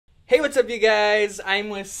Hey, what's up, you guys? I'm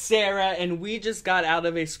with Sarah, and we just got out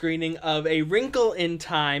of a screening of A Wrinkle in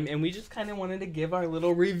Time, and we just kind of wanted to give our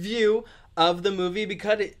little review of the movie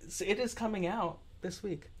because it is coming out this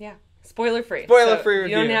week. Yeah. Spoiler-free. Spoiler-free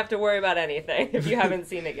review. You don't have to worry about anything if you haven't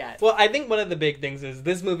seen it yet. Well, I think one of the big things is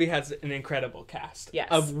this movie has an incredible cast. Yes.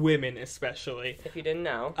 Of women, especially. If you didn't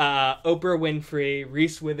know. Oprah Winfrey,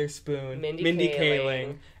 Reese Witherspoon, Mindy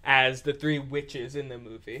Kaling as the three witches in the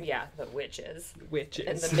movie. Yeah, the witches. Witches.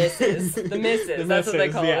 And the misses. The misses. The That's what they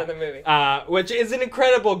call yeah. it in the movie. Which is an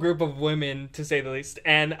incredible group of women, to say the least.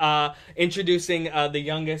 And introducing the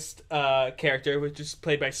youngest character, which is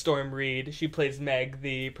played by Storm Reed. She plays Meg,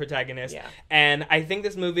 the protagonist. Yeah. And I think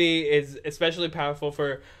this movie is especially powerful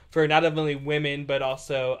for not only women, but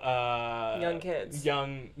also young kids.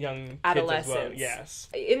 Young Adolescents. kids as well. Yes.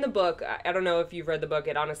 In the book, I don't know if you've read the book.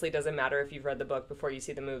 It honestly doesn't matter if you've read the book before you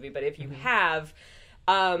see the movie. But if you have,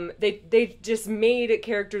 they just made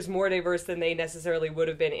characters more diverse than they necessarily would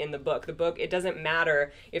have been in the book. The book, it doesn't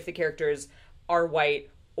matter if the characters are white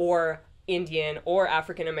or Indian or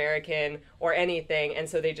African American or anything. And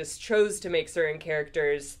so they just chose to make certain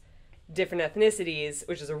characters different ethnicities,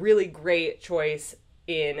 which is a really great choice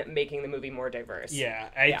in making the movie more diverse. Yeah,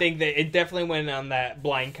 I think that it definitely went on that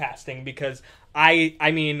blind casting because I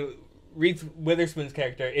mean, Reese Witherspoon's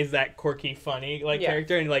character is that quirky, funny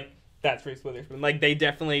character, and that's Reese Witherspoon. They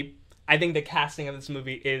definitely, I think the casting of this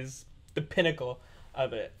movie is the pinnacle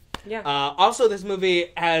of it. Yeah. Also, this movie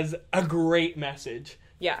has a great message.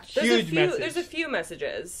 Yeah, Huge message. There's a few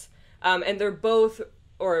messages, and they're both,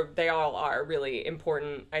 or they all are, really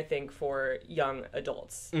important, I think, for young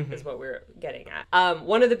adults, is what we're getting at.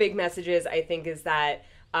 One of the big messages, I think, is that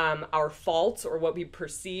our faults, or what we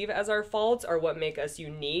perceive as our faults, are what make us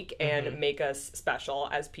unique and make us special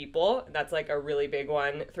as people. That's, a really big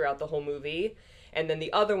one throughout the whole movie. And then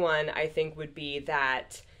the other one, I think, would be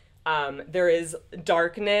that there is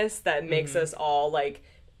darkness that makes us all,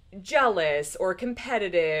 jealous or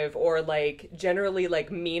competitive or generally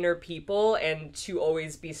meaner people, and to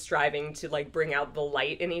always be striving to bring out the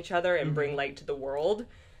light in each other and bring light to the world.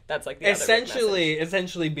 That's the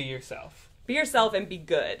essentially be yourself. Be yourself and be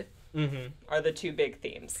good are the two big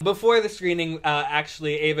themes. Before the screening,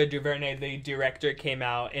 actually, Ava DuVernay, the director, came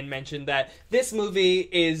out and mentioned that this movie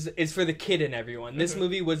is for the kid in everyone. This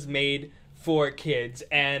movie was made for kids,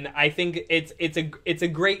 and I think it's a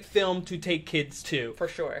great film to take kids to. For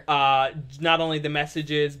sure. Not only the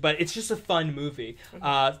messages, but it's just a fun movie.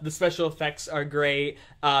 The special effects are great.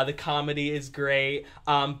 The comedy is great.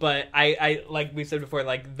 But I like we said before,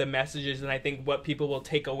 the messages, and I think what people will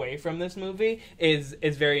take away from this movie is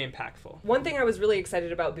very impactful. One thing I was really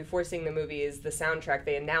excited about before seeing the movie is the soundtrack.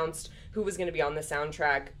 They announced who was going to be on the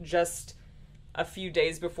soundtrack just a few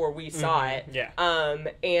days before we saw it. Yeah.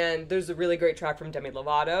 And there's a really great track from Demi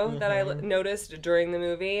Lovato that I noticed during the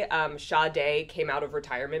movie. Sade came out of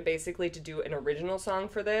retirement basically to do an original song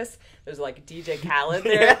for this. There's DJ Khaled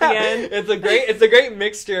there at the end. It's a great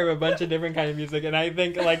mixture of a bunch of different kind of music, and I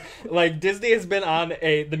think Disney has been on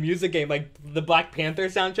the music game. The Black Panther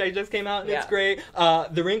soundtrack just came out and it's great.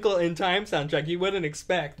 The Wrinkle in Time soundtrack you wouldn't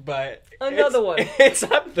expect, but another one. It's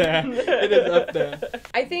up there. It is up there.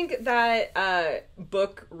 I think that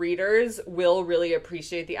book readers will really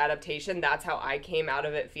appreciate the adaptation. That's how I came out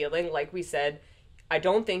of it feeling. Like we said, I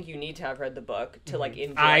don't think you need to have read the book to enjoy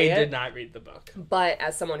it. I did not read the book. But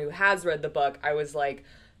as someone who has read the book, I was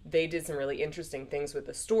they did some really interesting things with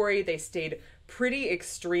the story. They stayed pretty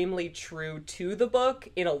extremely true to the book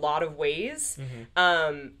in a lot of ways.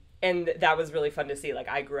 And that was really fun to see.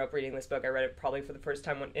 I grew up reading this book. I read it probably for the first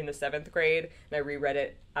time in the 7th grade, and I reread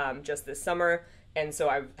it just this summer. And so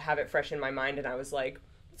I have it fresh in my mind, and I was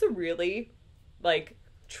it's a really,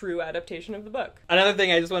 true adaptation of the book. Another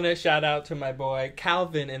thing, I just want to shout out to my boy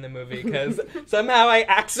Calvin in the movie, because somehow I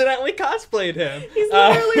accidentally cosplayed him. He's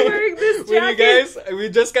literally wearing this jacket. We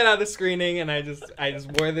just got out of the screening, and I just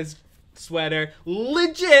wore this sweater.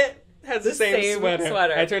 Legit has the same sweater.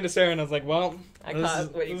 I turned to Sarah, and I was like, well, when you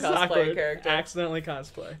cosplay a character. Accidentally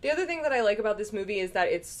cosplay. The other thing that I like about this movie is that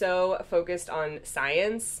it's so focused on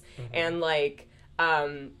science and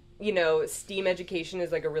STEAM education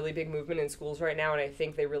is a really big movement in schools right now, and I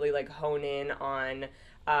think they really hone in on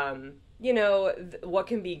what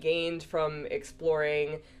can be gained from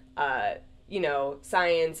exploring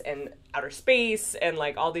science and outer space and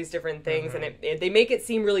all these different things, and they make it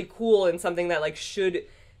seem really cool and something that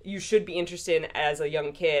you should be interested in as a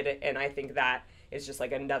young kid, and I think that is just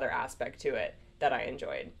another aspect to it that I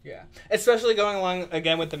enjoyed. Yeah, especially going along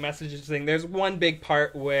again with the messages thing. There's one big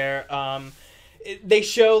part where they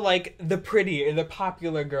show like the pretty or the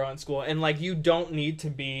popular girl in school, and like you don't need to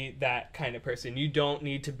be that kind of person. You don't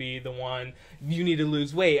need to be the one. You need to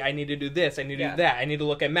lose weight. I need to do this. I need to do that. I need to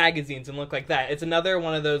look at magazines and look like that. It's another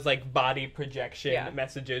one of those like body projection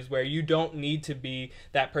messages where you don't need to be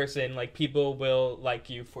that person. Like people will like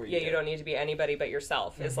you for you. Yeah, you don't need to be anybody but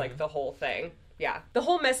yourself. Is like the whole thing. Yeah. The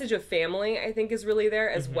whole message of family, I think, is really there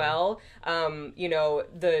as well. You know,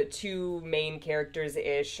 the two main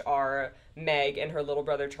characters-ish are Meg and her little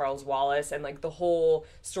brother Charles Wallace, and like the whole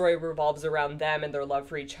story revolves around them and their love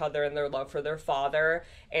for each other and their love for their father.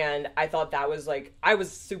 And I thought that was like, I was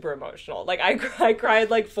super emotional. Like I cried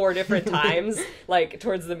like 4 different times, like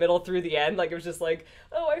towards the middle through the end. Like it was just like,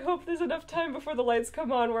 oh, I hope there's enough time before the lights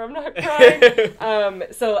come on where I'm not crying.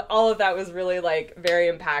 So all of that was really like very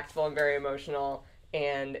impactful and very emotional.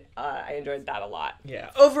 And I enjoyed that a lot.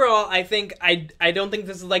 Yeah. Overall, I think I don't think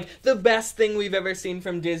this is like the best thing we've ever seen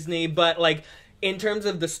from Disney, but like in terms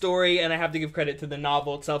of the story, and I have to give credit to the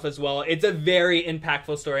novel itself as well, it's a very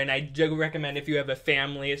impactful story, and I do recommend if you have a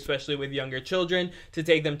family, especially with younger children, to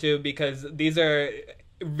take them to, because these are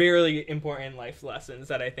really important life lessons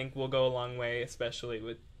that I think will go a long way, especially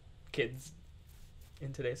with kids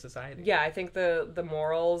in today's society. Yeah, I think the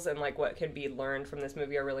morals and like what can be learned from this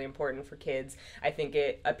movie are really important for kids. I think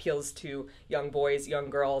it appeals to young boys, young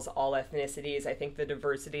girls, all ethnicities. I think the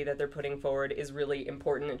diversity that they're putting forward is really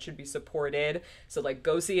important and should be supported. So like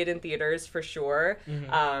go see it in theaters for sure.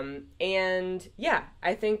 And yeah,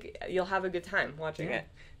 I think you'll have a good time watching it.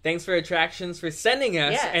 Thanks for Attractions for sending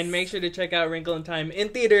us, and make sure to check out Wrinkle in Time in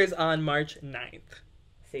theaters on March 9th.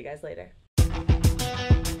 See you guys later.